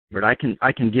but I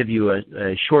can give you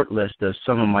a short list of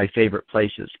some of my favorite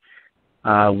places.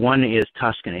 One is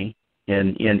Tuscany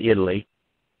in Italy.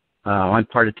 I'm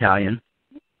part Italian.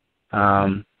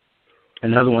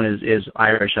 Another one is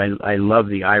Irish. I love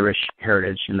the Irish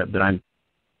heritage, but I'm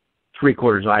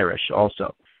 3/4 Irish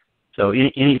also. So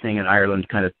anything in Ireland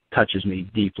kind of touches me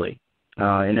deeply.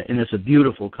 And it's a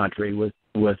beautiful country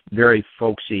with very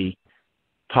folksy,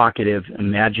 talkative,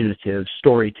 imaginative,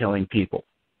 storytelling people.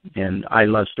 And I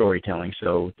love storytelling,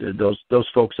 so those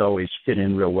folks always fit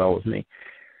in real well with me.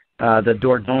 The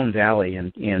Dordogne Valley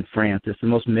in France. It's the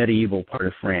most medieval part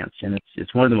of France, and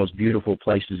it's one of the most beautiful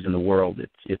places in the world.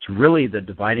 It's really the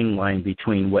dividing line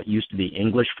between what used to be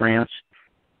English France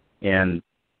and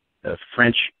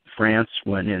French France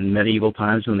when in medieval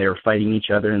times when they were fighting each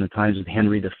other in the times of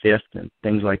Henry V and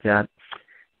things like that.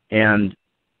 And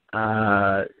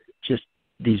just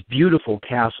these beautiful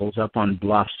castles up on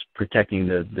bluffs protecting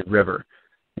the river,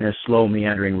 and a slow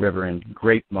meandering river and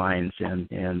grapevines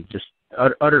and just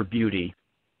utter beauty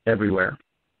everywhere.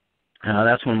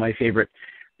 That's one of my favorite.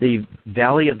 The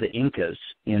Valley of the Incas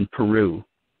in Peru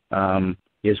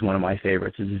is one of my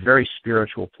favorites. It's a very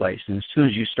spiritual place, and as soon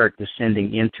as you start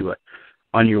descending into it,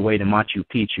 on your way to Machu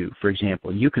Picchu, for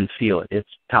example, you can feel it. It's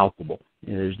palpable.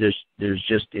 There's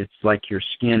just it's like your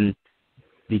skin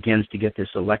begins to get this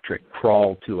electric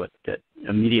crawl to it that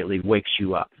immediately wakes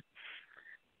you up.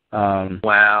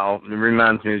 Wow, it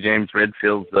reminds me of James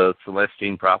Redfield's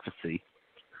Celestine Prophecy,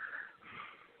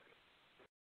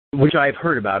 which I've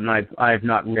heard about and I've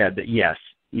not read, but yes,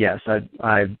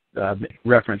 I've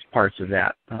referenced parts of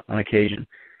that on occasion.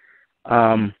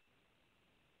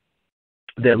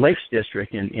 The Lakes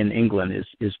District in England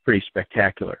is pretty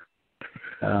spectacular.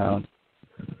 Then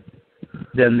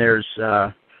there's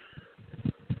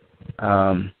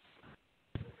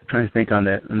trying to think on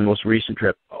the most recent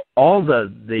trip, all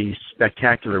the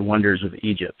spectacular wonders of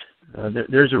Egypt.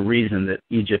 There's a reason that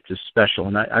Egypt is special,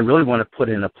 and I really want to put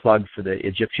in a plug for the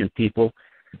Egyptian people.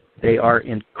 They are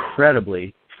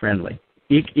incredibly friendly,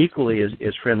 equally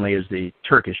as friendly as the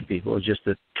Turkish people. It's just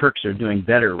that Turks are doing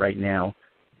better right now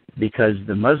because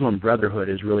the Muslim Brotherhood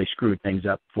has really screwed things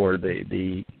up for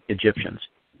the Egyptians.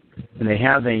 And they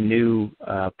have a new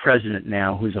president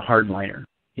now who's a hardliner.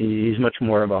 He's much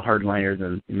more of a hardliner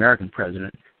than the American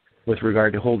president with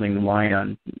regard to holding the line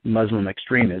on Muslim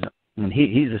extremism. And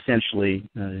he's essentially,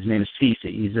 his name is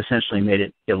Sisi, he's essentially made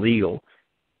it illegal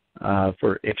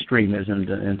for extremism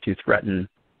and to threaten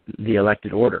the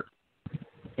elected order.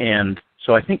 And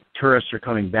so I think tourists are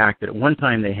coming back, but at one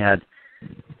time they had,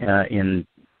 in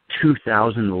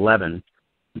 2011,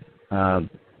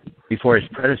 before his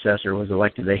predecessor was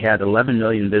elected, they had 11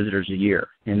 million visitors a year.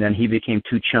 And then he became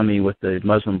too chummy with the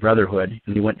Muslim Brotherhood,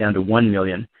 and he went down to 1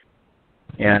 million.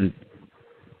 And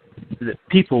the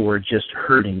people were just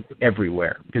hurting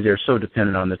everywhere because they're so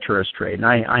dependent on the tourist trade. And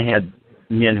I had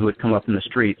men who would come up in the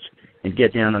streets and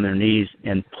get down on their knees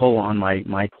and pull on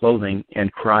my clothing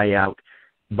and cry out,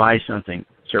 "Buy something,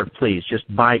 sir, please, just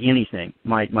buy anything.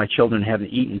 My children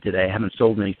haven't eaten today, haven't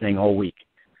sold anything all week."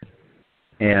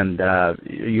 And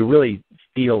you really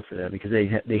feel for them because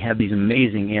they have these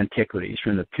amazing antiquities,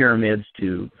 from the pyramids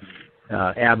to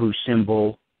Abu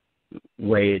Simbel,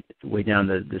 way down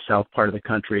the south part of the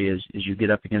country as you get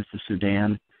up against the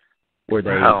Sudan, where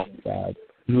they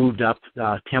moved up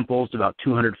temples about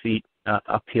 200 feet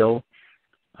uphill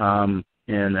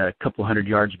and a couple hundred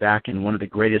yards back, in one of the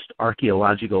greatest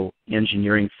archaeological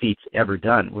engineering feats ever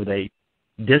done, where they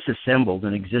disassembled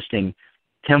an existing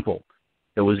temple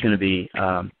that was going to be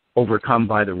overcome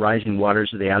by the rising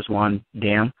waters of the Aswan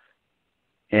Dam,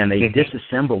 and they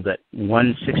disassembled it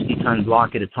 160-ton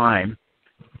block at a time.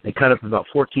 They cut up about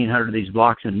 1,400 of these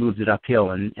blocks and moved it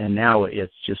uphill, and now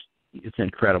it's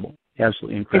incredible,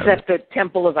 absolutely incredible. Is that the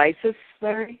Temple of Isis,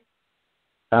 Larry?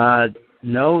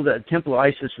 No, the Temple of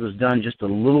Isis was done just a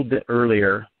little bit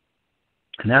earlier,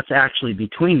 and that's actually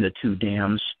between the two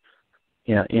dams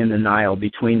in the Nile,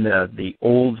 between the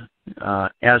old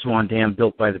Aswan Dam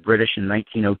built by the British in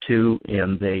 1902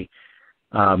 and the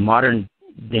modern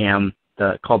dam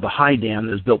called the High Dam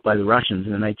that was built by the Russians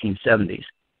in the 1970s.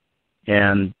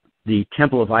 And the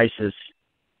Temple of Isis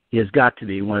has got to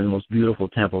be one of the most beautiful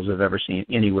temples I've ever seen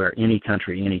anywhere, any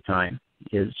country, any time.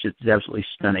 It's absolutely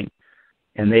stunning.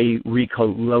 And they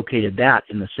relocated that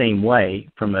in the same way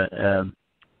from a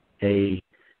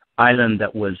island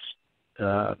that was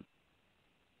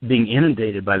being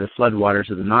inundated by the floodwaters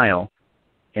of the Nile,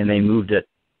 and they moved it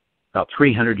about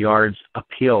 300 yards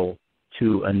uphill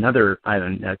to another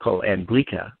island called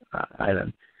Anglica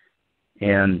Island.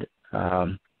 And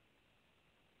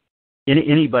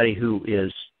anybody who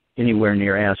is anywhere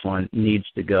near Aswan needs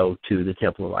to go to the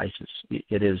Temple of Isis.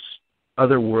 It is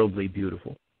otherworldly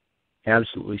beautiful,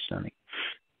 absolutely stunning.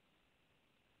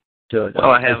 So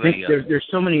well, I think there's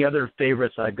so many other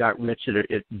favorites I've got, Rich, that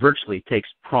it virtually takes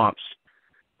prompts.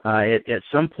 At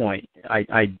some point,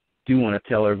 I do want to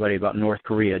tell everybody about North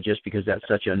Korea just because that's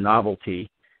such a novelty,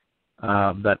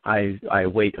 but I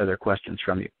await other questions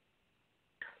from you.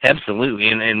 Absolutely,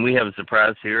 and we have a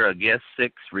surprise here. Guest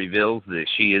 6 reveals that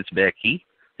she is Becky.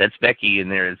 That's Becky in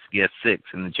there as guest 6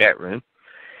 in the chat room.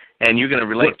 And you're going to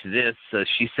relate to this.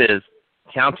 She says,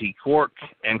 County Cork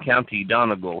and County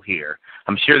Donegal here.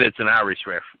 I'm sure that's an Irish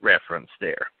reference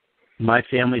there. My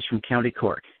family's from County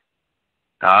Cork.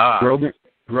 Ah.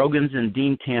 Grogan's and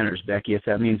Dean Tanner's, Becky, if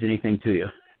that means anything to you.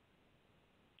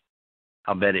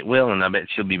 I'll bet it will, and I bet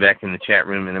she'll be back in the chat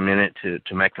room in a minute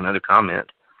to make another comment.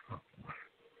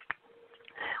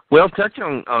 Well, touch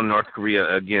on North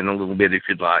Korea again a little bit if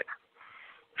you'd like.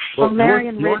 Well, Mary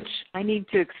and Rich, I need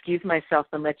to excuse myself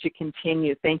and let you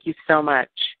continue. Thank you so much.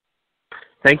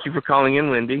 Thank you for calling in,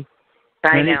 Wendy.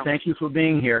 Bye Wendy, now. thank you for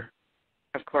being here.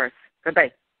 Of course.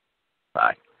 Goodbye.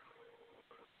 Bye.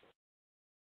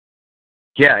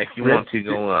 Yeah, if you want to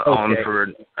go on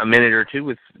for a minute or two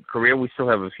with Korea, we still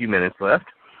have a few minutes left.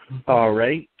 All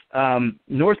right.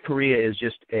 North Korea is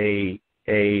just a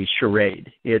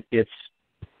charade.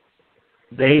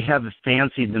 They have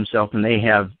fancied themselves and they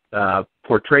have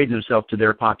portrayed themselves to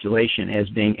their population as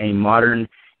being a modern,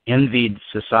 envied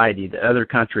society that other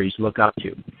countries look up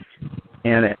to.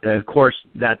 And of course,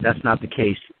 that's not the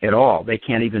case at all. They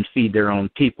can't even feed their own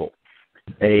people.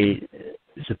 They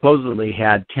supposedly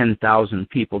had 10,000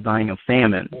 people dying of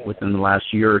famine within the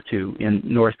last year or two in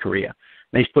North Korea.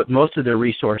 They put most of their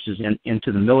resources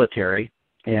into the military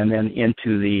and then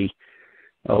into the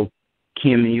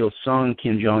Kim Il-sung,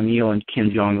 Kim Jong-il, and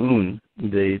Kim Jong-un,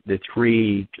 the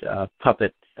three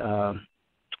puppet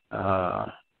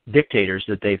dictators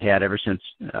that they've had ever since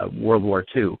World War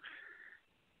II.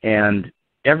 And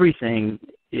everything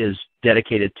is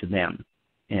dedicated to them.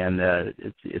 And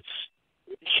it's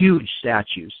huge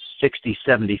statues, 60,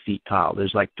 70 feet tall.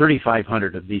 There's like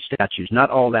 3,500 of these statues, not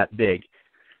all that big,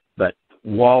 but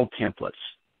wall templates,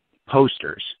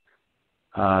 posters,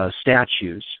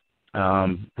 statues,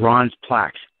 bronze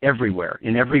plaques everywhere,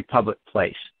 in every public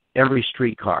place, every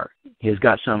streetcar has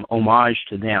got some homage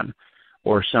to them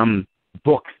or some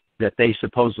book that they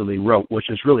supposedly wrote,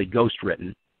 which is really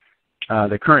ghost-written.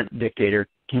 The current dictator,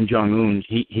 Kim Jong-un,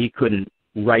 he couldn't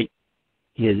write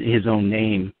his own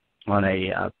name on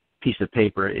a piece of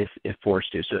paper if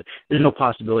forced to. So there's no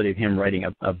possibility of him writing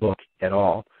a book at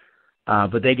all.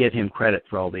 But they give him credit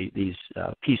for all these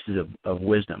pieces of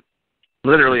wisdom.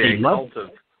 Literally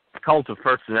a cult of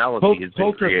personality has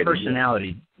been created. Cult of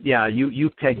personality. Yeah, you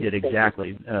pegged it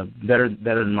exactly. Better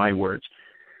than my words.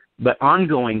 But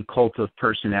ongoing cult of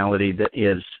personality that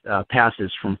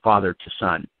passes from father to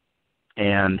son.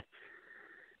 And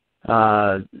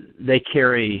they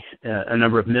carry a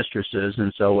number of mistresses,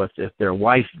 and so if their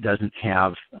wife doesn't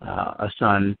have a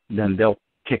son, then they'll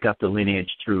pick up the lineage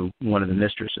through one of the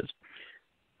mistresses.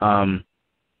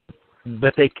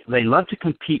 But they love to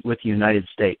compete with the United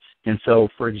States. And so,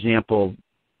 for example,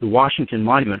 the Washington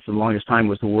Monument for the longest time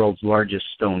was the world's largest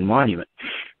stone monument.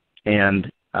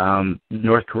 And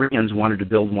North Koreans wanted to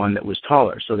build one that was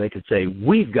taller so they could say,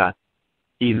 we've got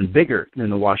even bigger than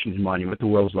the Washington Monument, the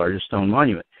world's largest stone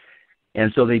monument.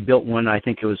 And so they built one, I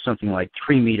think it was something like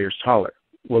 3 meters taller.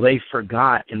 Well, they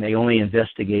forgot, and they only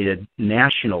investigated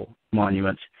national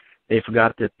monuments. They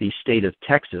forgot that the state of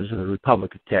Texas, or the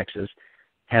Republic of Texas,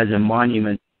 has a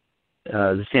monument,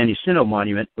 the San Jacinto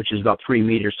Monument, which is about 3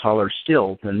 meters taller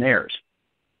still than theirs.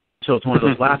 So it's one of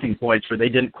those laughing points where they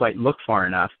didn't quite look far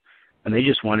enough, and they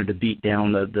just wanted to beat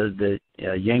down the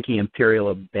Yankee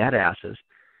imperial badasses.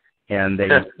 And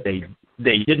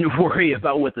they didn't worry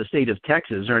about what the state of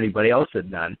Texas or anybody else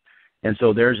had done. And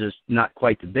so theirs is not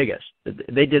quite the biggest.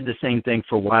 They did the same thing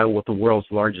for a while with the world's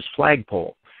largest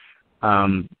flagpole.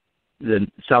 The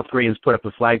South Koreans put up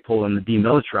a flagpole in the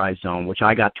demilitarized zone, which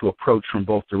I got to approach from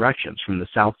both directions, from the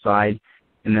south side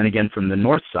and then again from the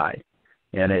north side.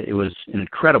 And it was an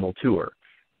incredible tour.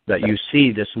 That you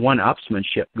see this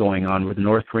one-upsmanship going on where the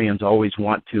North Koreans always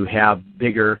want to have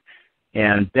bigger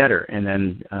and better. And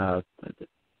then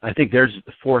I think theirs is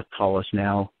the fourth tallest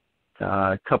now.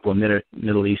 A couple of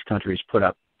Middle East countries put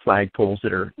up flagpoles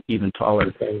that are even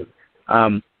taller.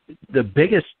 The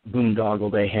biggest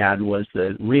boondoggle they had was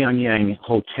the Ryongyang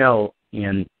Hotel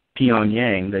in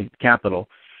Pyongyang, the capital.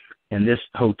 And this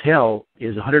hotel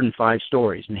is 105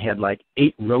 stories and had like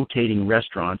 8 rotating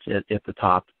restaurants at the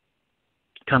top,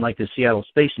 kind of like the Seattle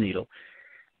Space Needle.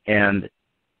 And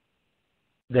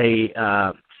they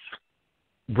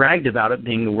bragged about it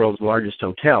being the world's largest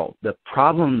hotel. The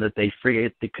problem that they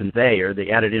forget to convey, or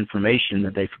the added information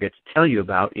that they forget to tell you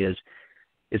about, is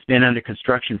it's been under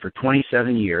construction for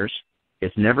 27 years.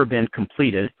 It's never been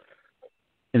completed.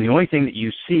 And the only thing that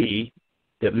you see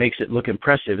that makes it look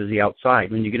impressive is the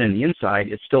outside. When you get in the inside,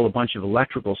 it's still a bunch of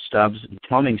electrical stubs and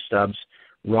plumbing stubs,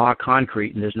 raw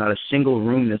concrete, and there's not a single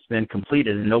room that's been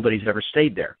completed, and nobody's ever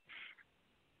stayed there.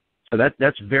 So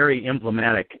that's very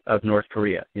emblematic of North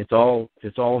Korea. It's all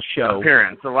show.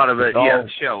 Appearance. A lot of it,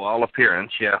 show. All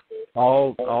appearance, yeah.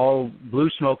 All blue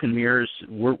smoke and mirrors.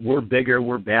 We're bigger,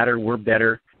 we're badder, we're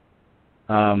better.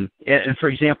 And for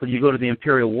example, you go to the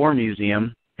Imperial War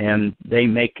Museum, and they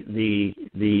make the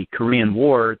Korean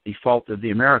War the fault of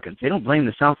the Americans. They don't blame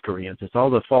the South Koreans. It's all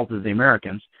the fault of the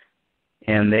Americans.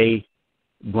 And they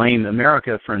blame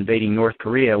America for invading North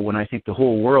Korea, when I think the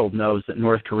whole world knows that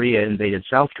North Korea invaded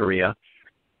South Korea.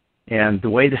 And the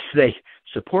way that they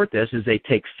support this is they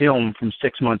take film from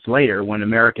 6 months later, when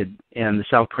America and the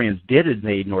South Koreans did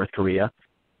invade North Korea,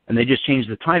 and they just change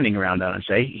the timing around on it and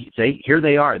say, here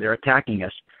they are, they're attacking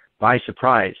us by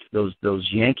surprise, those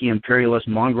Yankee imperialist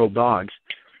mongrel dogs,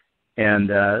 and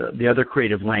the other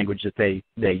creative language that they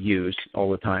use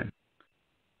all the time.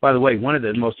 By the way, one of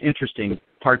the most interesting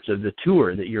parts of the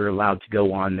tour that you're allowed to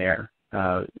go on there,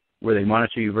 where they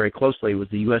monitor you very closely, was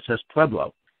the USS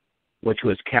Pueblo, which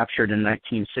was captured in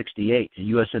 1968, a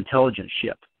U.S. intelligence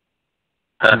ship,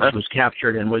 which was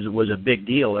captured and was a big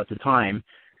deal at the time,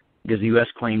 because the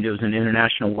U.S. claimed it was in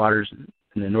international waters, and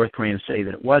the North Koreans say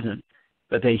that it wasn't.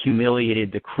 But they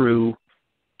humiliated the crew,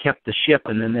 kept the ship,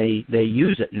 and then they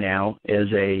use it now as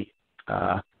a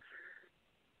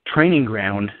training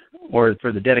ground, or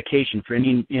for the dedication for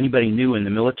anybody new in the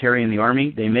military and the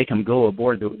Army. They make them go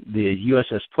aboard the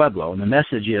USS Pueblo, and the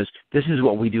message is, this is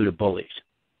what we do to bullies.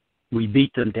 We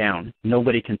beat them down.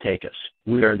 Nobody can take us.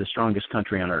 We are the strongest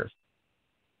country on earth.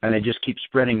 And they just keep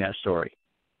spreading that story.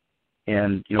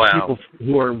 And people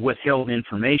who are withheld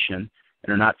information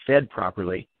and are not fed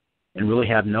properly and really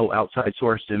have no outside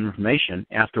source of information,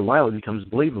 after a while it becomes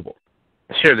believable.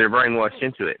 Sure, they're brainwashed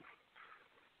into it.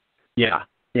 Yeah.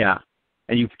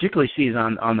 And you particularly see it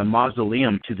on the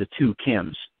mausoleum to the two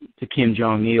Kims, to Kim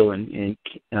Jong-il and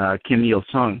Kim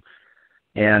Il-sung.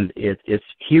 And it's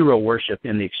hero worship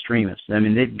in the extremists. I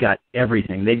mean, they've got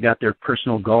everything. They've got their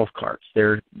personal golf carts,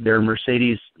 their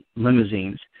Mercedes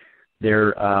limousines,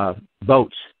 their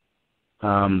boats.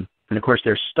 And, of course,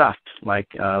 they're stuffed like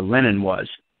Lenin was,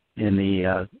 in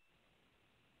the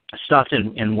stuffed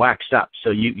and waxed up. So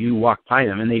you walk by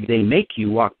them, and they make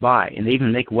you walk by, and they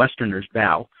even make Westerners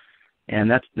bow. And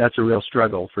that's a real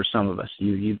struggle for some of us.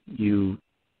 You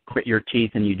grit your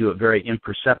teeth, and you do it very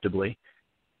imperceptibly.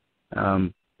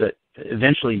 But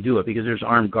eventually you do it, because there's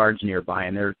armed guards nearby,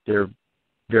 and they're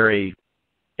very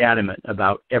adamant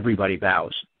about everybody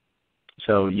bows.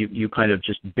 So you kind of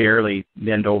just barely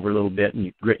bend over a little bit, and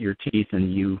you grit your teeth,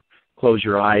 and you close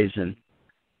your eyes and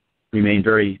remain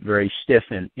very, very stiff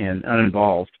and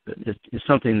uninvolved. But it's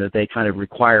something that they kind of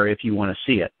require if you want to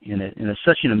see it. And it's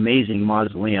such an amazing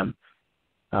mausoleum.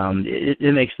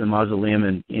 It makes the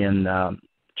mausoleum in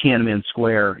Tiananmen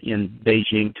Square in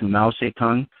Beijing to Mao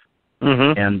Zedong,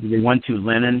 and the one to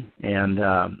Lenin and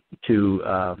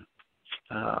to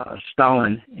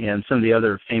Stalin and some of the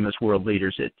other famous world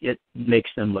leaders. It makes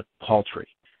them look paltry.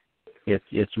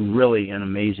 It's really an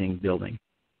amazing building.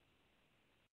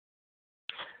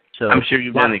 So I'm sure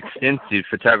you've done extensive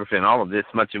photography on all of this,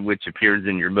 much of which appears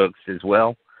in your books as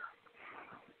well.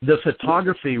 The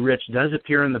photography, Rich, does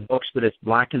appear in the books, but it's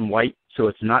black and white, so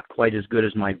it's not quite as good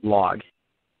as my blog.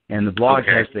 And the blog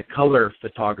has the color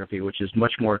photography, which is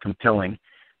much more compelling,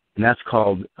 and that's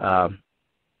called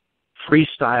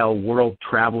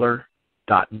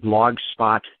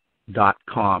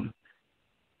freestyleworldtraveler.blogspot.com.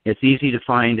 It's easy to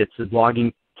find. It's a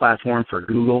blogging platform for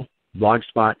Google,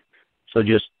 Blogspot. So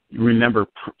just remember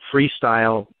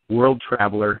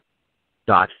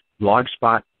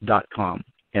freestyleworldtraveler.blogspot.com.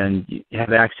 And you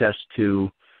have access to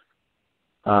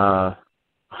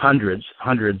hundreds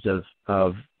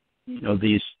of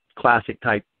these classic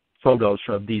type photos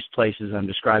of these places I'm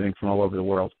describing from all over the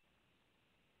world.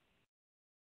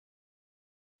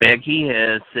 Becky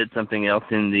has said something else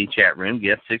in the chat room.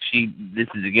 Guest 6, this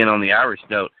is again on the Irish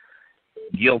note.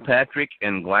 Gilpatrick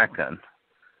and Glacan.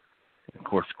 Of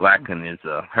course, Glacan is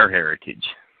her heritage.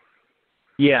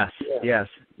 Yes.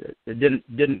 It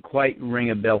didn't quite ring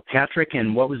a bell. Patrick,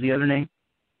 and what was the other name?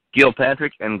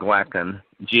 Gilpatrick and Glacan.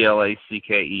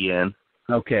 Glacken.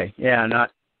 Okay. Yeah,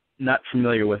 not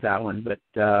familiar with that one, but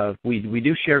we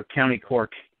do share County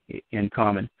Cork in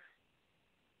common.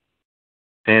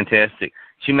 Fantastic.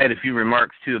 she made a few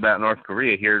remarks, too, about North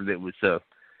Korea here that was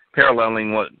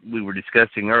paralleling what we were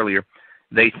discussing earlier.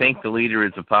 They think the leader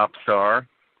is a pop star.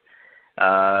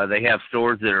 They have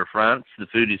stores that are fronts. The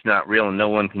food is not real and no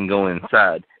one can go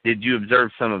inside. Did you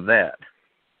observe some of that?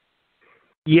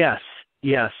 Yes.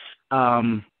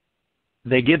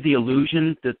 They give the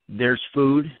illusion that there's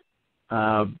food,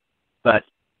 but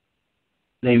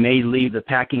they may leave the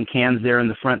packing cans there in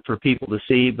the front for people to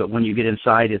see, but when you get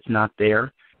inside, it's not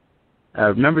there.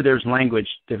 Remember, there's language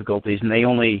difficulties, and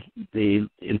the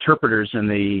interpreters and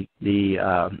the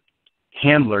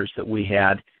handlers that we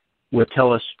had would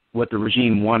tell us what the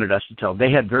regime wanted us to tell.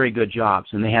 They had very good jobs,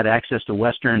 and they had access to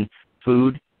Western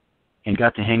food and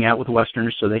got to hang out with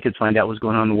Westerners so they could find out what's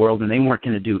going on in the world, and they weren't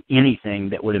going to do anything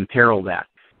that would imperil that.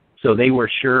 So they were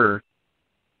sure,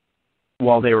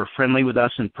 while they were friendly with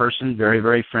us in person, very,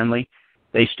 very friendly,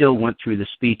 they still went through the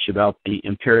speech about the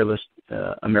imperialist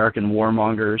American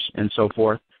warmongers and so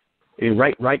forth,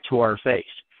 right to our face.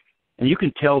 And you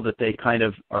can tell that they kind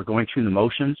of are going through the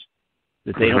motions,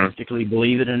 that they don't particularly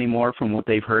believe it anymore from what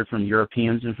they've heard from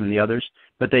Europeans and from the others,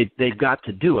 but they've got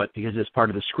to do it because it's part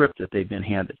of the script that they've been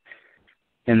handed.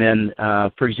 And then,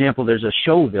 for example, there's a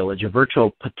show village, a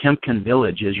virtual Potemkin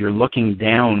village, as you're looking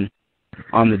down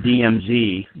on the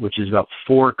DMZ, which is about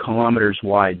 4 kilometers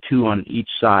wide, 2 on each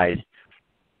side,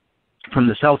 from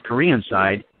the South Korean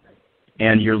side,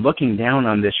 and you're looking down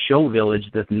on this show village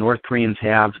that the North Koreans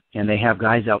have, and they have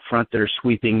guys out front that are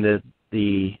sweeping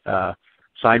the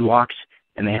sidewalks,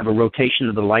 and they have a rotation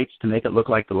of the lights to make it look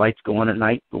like the lights go on at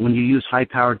night. But when you use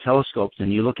high-powered telescopes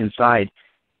and you look inside,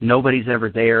 nobody's ever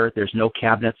there. There's no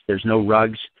cabinets. There's no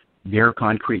rugs, bare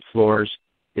concrete floors.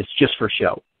 It's just for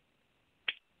show.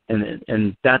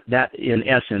 And that in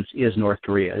essence is North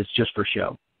Korea. It's just for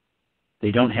show.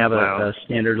 They don't have a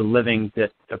standard of living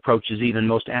that approaches even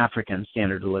most African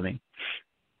standard of living.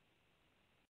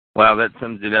 Wow, that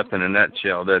sums it up in a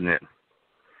nutshell, doesn't it?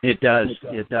 It does.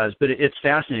 But it's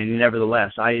fascinating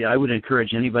nevertheless. I would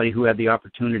encourage anybody who had the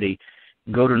opportunity,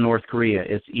 go to North Korea.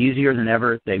 It's easier than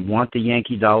ever. They want the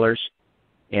Yankee dollars.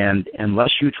 And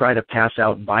unless you try to pass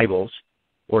out Bibles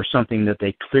or something that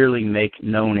they clearly make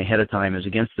known ahead of time is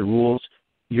against the rules,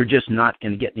 you're just not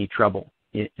going to get any trouble.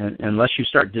 Unless you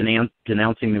start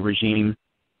denouncing the regime,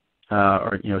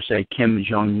 or say Kim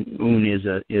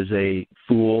Jong-un is a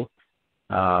fool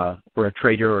or a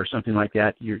traitor or something like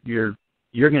that, you're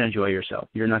going to enjoy yourself.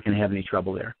 You're not going to have any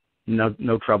trouble there.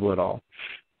 No trouble at all.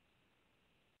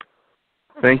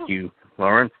 Thank you,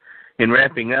 Lawrence. In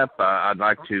wrapping up, I'd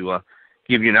like to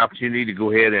give you an opportunity to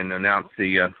go ahead and announce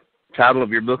the title of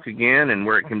your book again and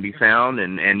where it can be found,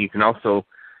 and you can also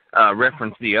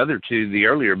reference the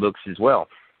earlier books as well.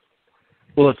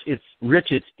 Well, it's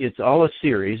Rich. It's all a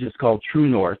series. It's called True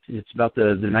North. It's about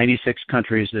the 96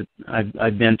 countries that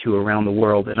I've been to around the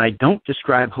world, and I don't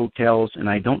describe hotels and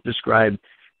I don't describe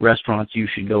restaurants you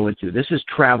should go into. This is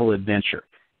travel adventure.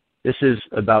 This is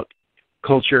about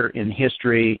culture and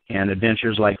history and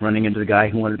adventures like running into the guy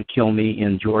who wanted to kill me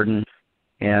in Jordan,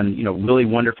 and really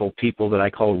wonderful people that I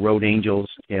call road angels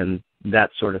and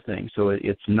that sort of thing. So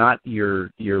it's not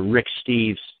your Rick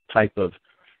Steves type of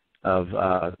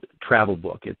travel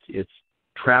book. It's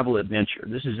travel adventure.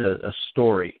 This is a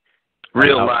story.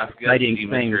 Real life exciting gutsy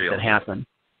things material. that happen.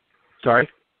 Sorry?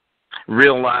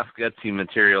 Real life gutsy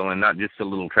material and not just a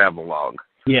little travel log.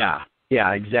 Yeah,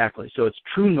 exactly. So it's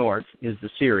True North is the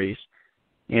series,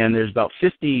 and there's about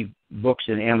 50 books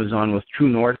in Amazon with True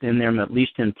North in them, at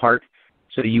least in part.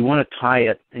 So you want to tie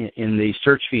it in the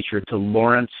search feature to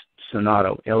Lawrence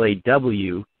Cenotto, Lawrence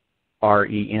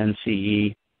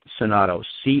Cenotto, Cenotto.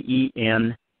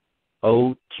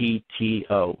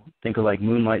 Think of like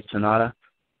Moonlight Sonata,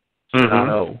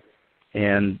 Cenotto.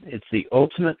 And it's the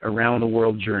ultimate around the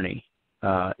world journey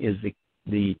is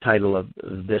the title of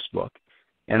this book.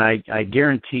 And I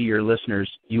guarantee your listeners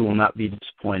you will not be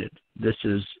disappointed. This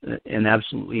is an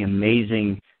absolutely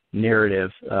amazing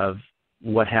narrative of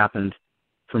what happened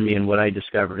for me and what I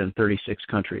discovered in 36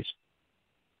 countries.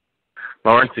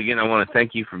 Lawrence, again, I want to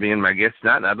thank you for being my guest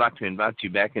tonight, and I'd like to invite you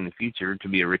back in the future to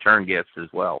be a return guest as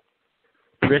well.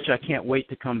 Rich, I can't wait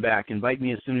to come back. Invite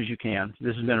me as soon as you can.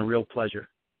 This has been a real pleasure.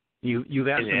 You've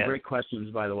asked some great questions,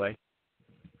 by the way.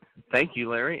 Thank you,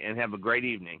 Larry, and have a great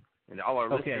evening. And all our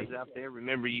listeners out there,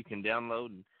 remember you can download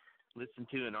and listen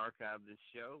to and archive this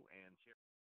show and share.